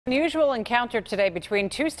Unusual encounter today between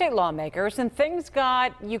two state lawmakers, and things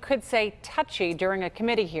got, you could say, touchy during a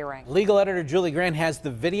committee hearing. Legal editor Julie Grant has the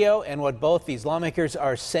video and what both these lawmakers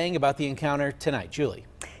are saying about the encounter tonight. Julie.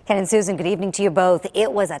 Ken and Susan, good evening to you both.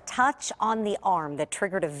 It was a touch on the arm that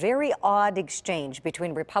triggered a very odd exchange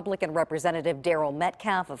between Republican Representative Darrell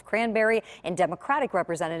Metcalf of Cranberry and Democratic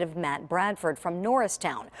Representative Matt Bradford from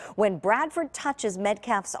Norristown. When Bradford touches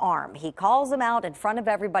Metcalf's arm, he calls him out in front of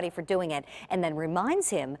everybody for doing it and then reminds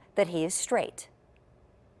him that he is straight.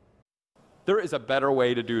 There is a better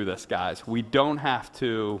way to do this, guys. We don't have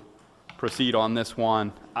to proceed on this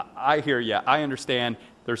one. I hear you. I understand.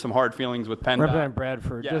 There's some hard feelings with PennDOT. Representative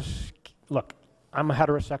Bradford, Yes. just look, I'm a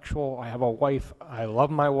heterosexual. I have a wife. I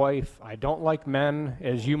love my wife. I don't like men,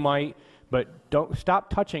 as you might, but don't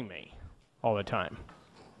stop touching me all the time.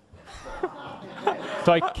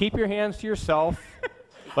 So like, keep your hands to yourself.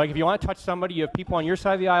 Like, if you want to touch somebody, you have people on your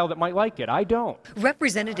side of the aisle that might like it. I don't.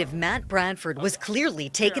 Representative Matt Bradford was clearly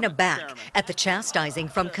taken aback at the chastising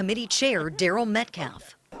from committee chair Darrell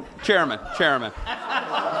Metcalf. Chair.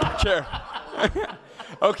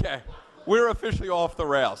 Okay, we're officially off the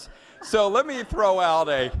rails. So let me throw out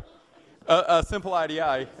a simple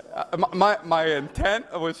idea. My intent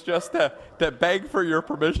was just to beg for your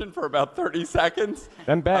permission for about 30 seconds.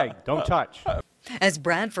 Then beg, don't touch. As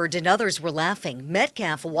Bradford and others were laughing,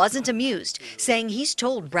 Metcalf wasn't amused, saying he's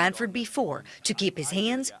told Bradford before to keep his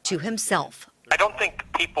hands to himself. I don't think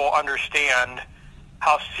people understand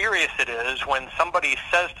how serious it is when somebody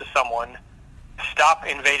says to someone, stop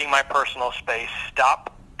invading my personal space,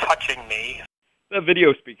 stop touching me. The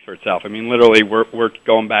video speaks for itself. I mean, literally, we're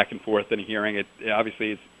going back and forth in a hearing.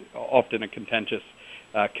 Obviously, it's often a contentious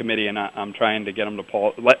committee, and I'm trying to get them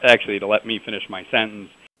to let me finish my sentence.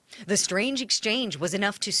 The strange exchange was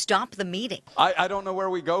enough to stop the meeting. I don't know where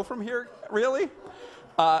we go from here, really.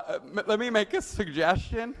 Let me make a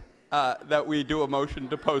suggestion that we do a motion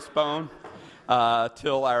to postpone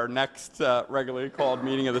till our next regularly called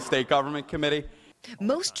meeting of the State Government Committee.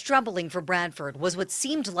 Most troubling for Bradford was what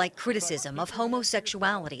seemed like criticism of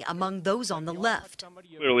homosexuality among those on the left.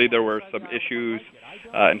 Clearly, there were some issues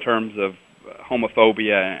in terms of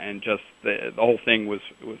homophobia, and just the whole thing was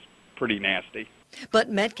pretty nasty. But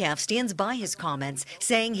Metcalf stands by his comments,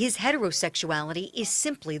 saying his heterosexuality is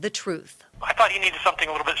simply the truth. I thought he needed something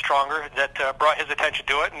a little bit stronger that brought his attention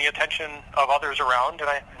to it and the attention of others around,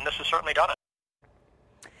 and this has certainly done it.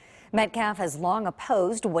 Metcalf has long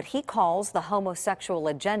opposed what he calls the homosexual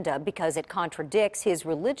agenda because it contradicts his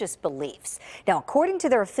religious beliefs. Now, according to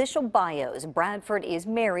their official bios, Bradford is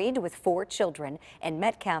married with 4 children and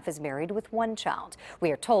Metcalf is married with 1 child.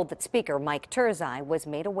 We are told that Speaker Mike Turzai was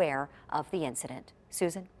made aware of the incident.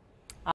 Susan?